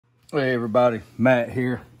Hey everybody, Matt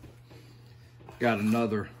here. Got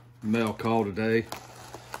another mail call today,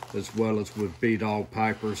 as well as with B-Dog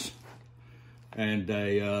Pipers and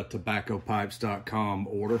a tobaccopipes.com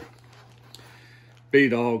order.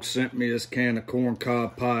 B-Dog sent me this can of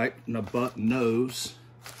corncob pipe and a button nose.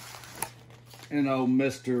 And old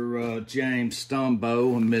Mr. James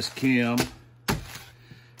Stumbo and Miss Kim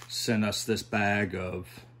sent us this bag of,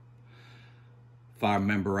 if I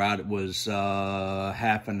remember right, it was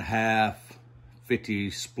half and half,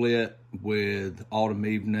 50 split with Autumn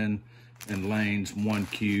Evening and Lane's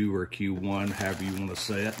 1Q or Q1, however you want to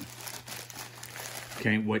say it.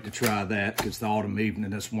 Can't wait to try that because the Autumn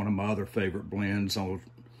Evening is one of my other favorite blends.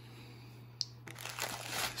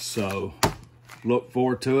 So look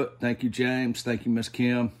forward to it. Thank you, James. Thank you, Miss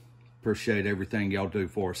Kim. Appreciate everything y'all do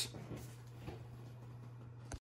for us.